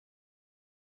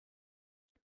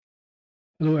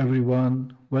Hello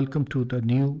everyone, welcome to the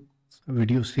new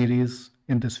video series.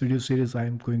 In this video series, I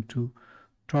am going to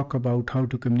talk about how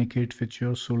to communicate with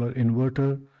your solar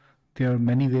inverter. There are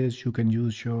many ways you can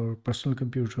use your personal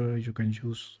computer, you can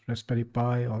use Raspberry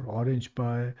Pi or Orange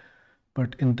Pi,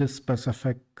 but in this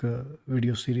specific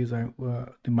video series, the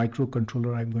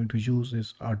microcontroller I'm going to use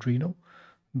is Arduino.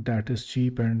 That is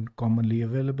cheap and commonly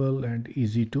available and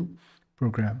easy to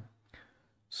program.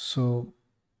 So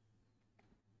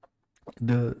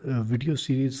the video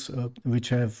series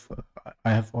which I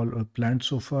have all planned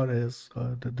so far is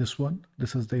this one.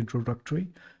 This is the introductory,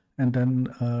 and then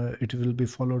it will be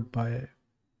followed by a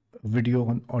video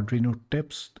on Arduino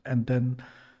tips, and then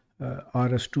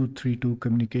RS232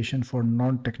 communication for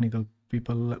non-technical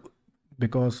people,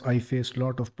 because I face a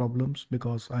lot of problems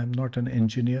because I'm not an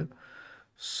engineer.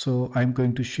 So I'm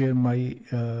going to share my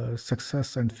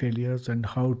success and failures and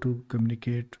how to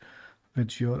communicate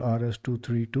with your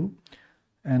RS232,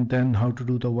 and then how to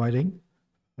do the wiring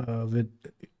with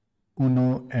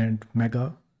Uno and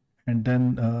Mega, and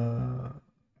then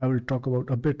I will talk about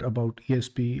a bit about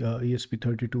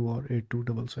ESP32 or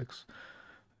 8266,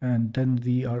 and then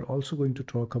we are also going to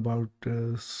talk about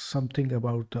something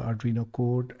about the Arduino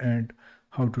code and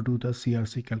how to do the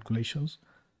CRC calculations.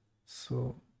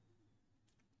 So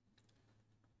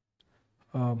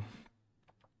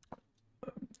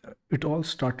it all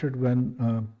started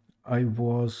when I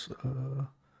was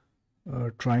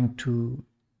trying to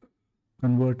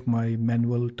convert my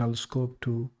manual telescope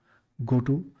to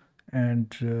GoTo, and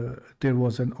there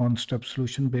was an on-step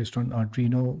solution based on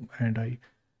Arduino, and I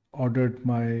ordered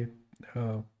my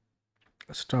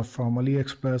stuff from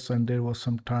AliExpress, and there was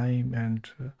some time, and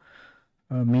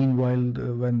meanwhile,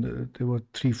 when there were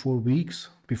 3-4 weeks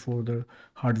before the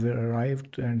hardware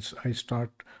arrived, and I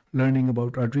start learning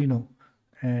about Arduino,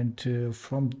 and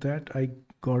from that I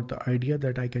got the idea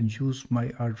that I can use my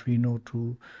Arduino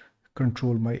to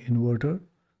control my inverter.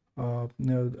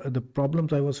 The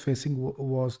problems I was facing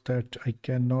was that I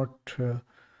cannot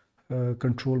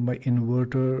control my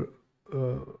inverter,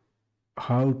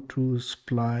 how to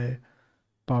supply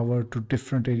power to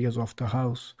different areas of the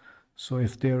house. So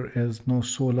if there is no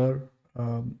solar,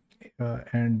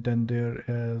 and then there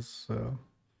is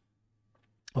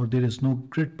or there is no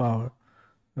grid power,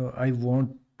 I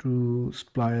want to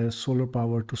supply solar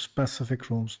power to specific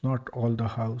rooms, not all the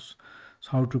house.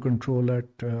 So how to control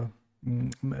it?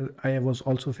 I was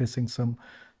also facing some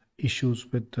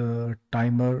issues with the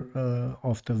timer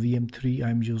of the VM3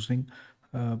 I'm using.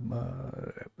 At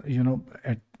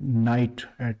night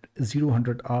at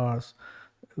 0-100 hours,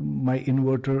 my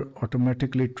inverter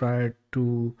automatically tried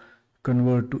to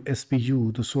convert to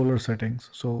SPU, the solar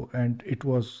settings. So, and it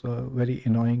was very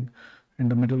annoying. In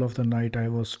the middle of the night, I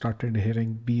was started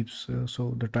hearing beeps.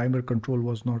 So the timer control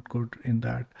was not good in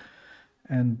that.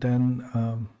 And then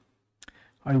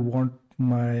I want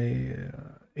my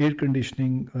air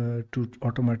conditioning to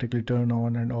automatically turn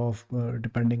on and off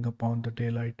depending upon the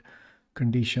daylight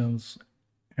conditions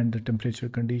and the temperature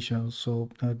conditions. So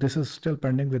this is still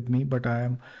pending with me, but I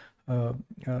am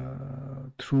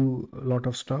through a lot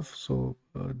of stuff. So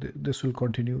this will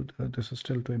continue. This is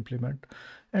still to implement,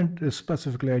 and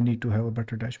specifically I need to have a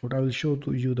better dashboard. I will show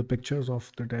to you the pictures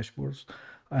of the dashboards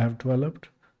I have developed.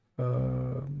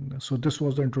 So this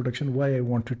was the introduction, why I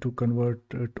wanted to convert,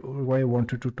 why I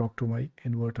wanted to talk to my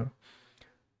inverter.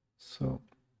 So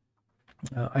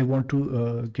I want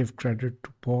to give credit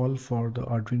to Paul for the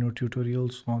Arduino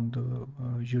tutorials on the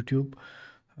YouTube.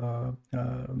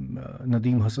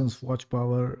 Nadeem Hassan's watch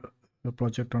power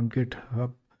project on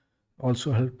GitHub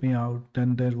also helped me out.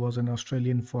 Then there was an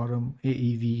Australian forum,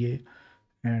 AEVA,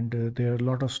 and there are a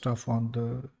lot of stuff on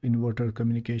the inverter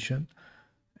communication.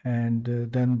 And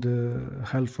then the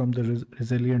help from the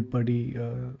resilient buddy,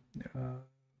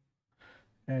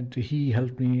 and he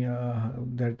helped me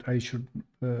that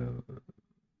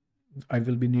I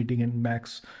will be needing an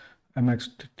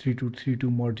MX3232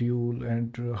 module,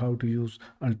 and how to use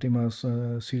Ultima's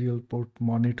serial port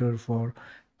monitor for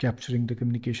capturing the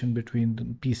communication between the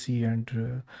PC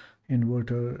and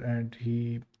inverter, and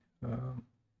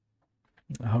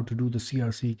how to do the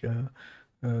CRC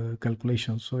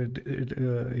calculations. So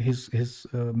his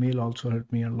mail also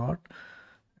helped me a lot.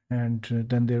 And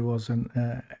then there was an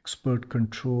expert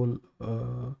control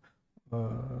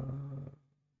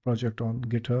project on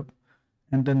GitHub.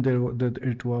 And then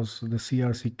it was the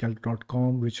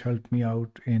crccalc.com, which helped me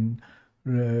out in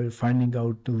finding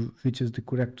out which is the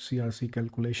correct CRC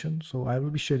calculation. So I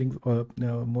will be sharing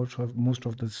most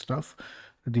of the stuff,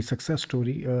 the success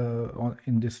story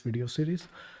in this video series.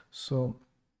 So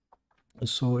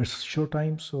it's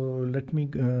showtime. So let me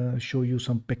show you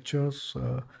some pictures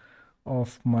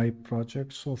of my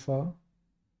project so far.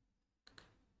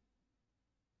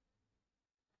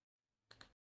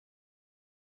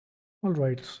 All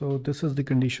right, so this is the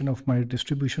condition of my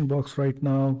distribution box right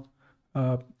now.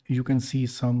 You can see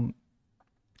some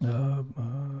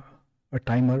a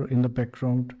timer in the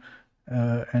background,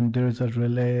 and there is a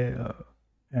relay,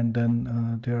 and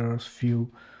then there are a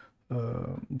few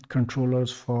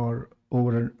controllers for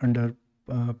over and under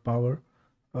power.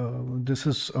 This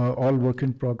is all work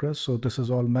in progress, so this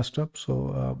is all messed up.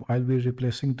 So I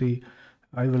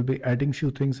will be adding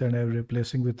few things, and I'm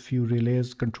replacing with few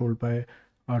relays controlled by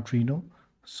Arduino.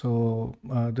 So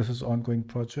this is ongoing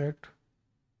project.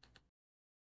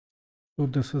 So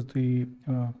this is the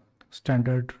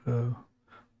standard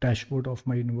dashboard of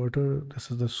my inverter.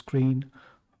 This is the screen.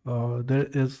 There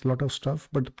is a lot of stuff,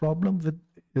 but the problem with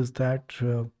is that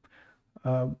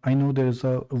I know there is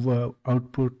a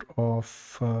output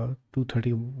of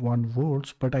 231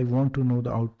 volts, but I want to know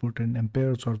the output in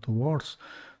amperes or the watts.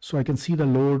 So I can see the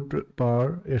load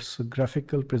bar. It's a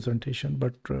graphical presentation,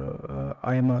 but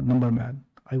I am a number man.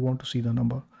 I want to see the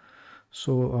number.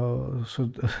 So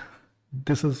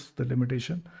this is the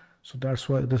limitation. So that's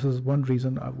why this is one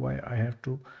reason why I have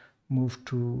to move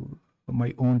to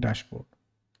my own dashboard.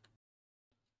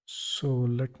 So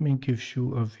let me give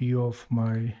you a view of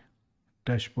my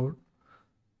dashboard.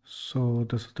 So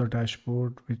this is the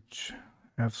dashboard which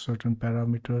have certain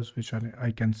parameters which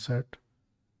I can set,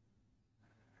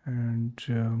 and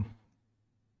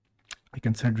I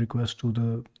can send requests to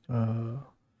the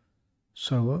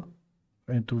server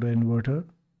and to the inverter,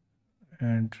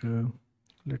 and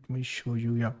let me show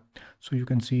you. Yeah, so you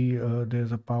can see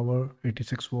there's a power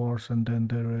 86 watts, and then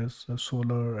there is a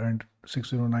solar, and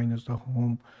 609 is the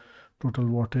home total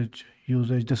wattage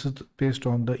usage. This is based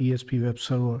on the ESP web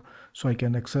server, so I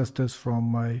can access this from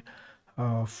my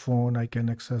phone. I can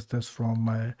access this from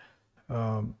my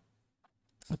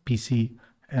PC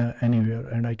anywhere,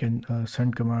 and I can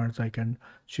send commands. I can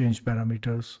change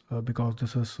parameters because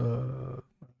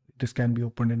this can be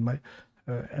opened in my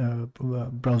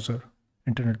browser,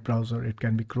 internet browser. It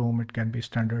can be Chrome, it can be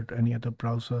standard any other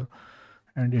browser,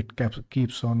 and it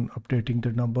keeps on updating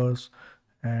the numbers.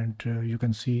 And you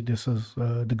can see this is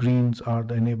the greens are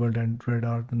the enabled and red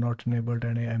are the not enabled,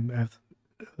 and I have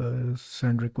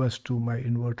send request to my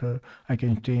inverter. I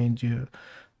can change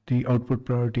the output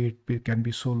priority. It can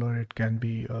be solar, it can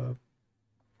be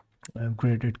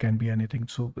grid, it can be anything.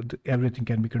 So everything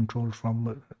can be controlled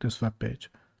from this web page.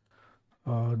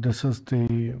 This is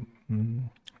the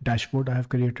dashboard I have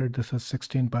created. This is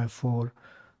 16 by 4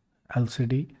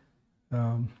 LCD.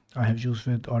 I have used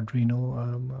with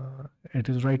Arduino. It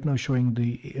is right now showing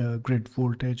the grid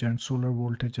voltage and solar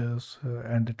voltages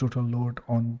and the total load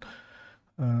on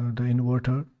the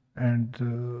inverter, and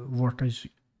voltage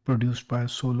produced by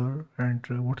solar, and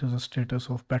what is the status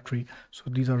of battery. So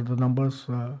these are the numbers.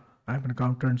 I'm an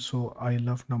accountant, so I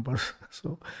love numbers.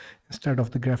 So instead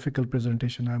of the graphical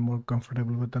presentation, I'm more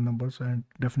comfortable with the numbers, and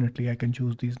definitely I can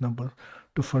use these numbers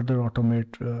to further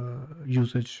automate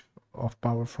usage of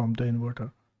power from the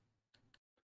inverter.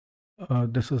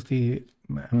 This is the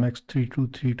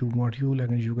MX3232 module,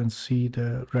 and you can see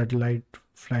the red light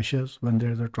flashes when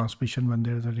there is a transmission, when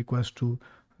there is a request to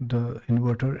the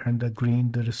inverter, and the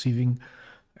green, the receiving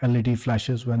LED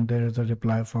flashes when there is a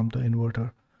reply from the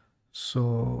inverter.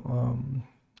 So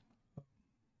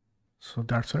so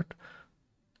that's it.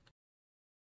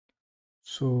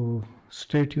 So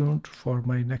stay tuned for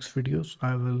my next videos.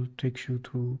 I will take you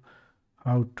through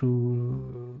how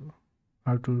to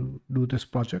do this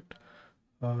project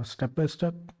step by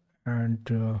step,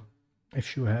 and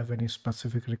if you have any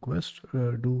specific request,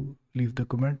 do leave the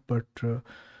comment, but do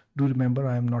remember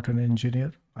I am not an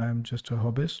engineer. I am just a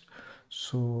hobbyist,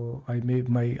 so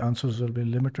my answers will be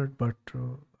limited, but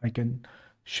I can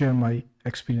share my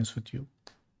experience with you.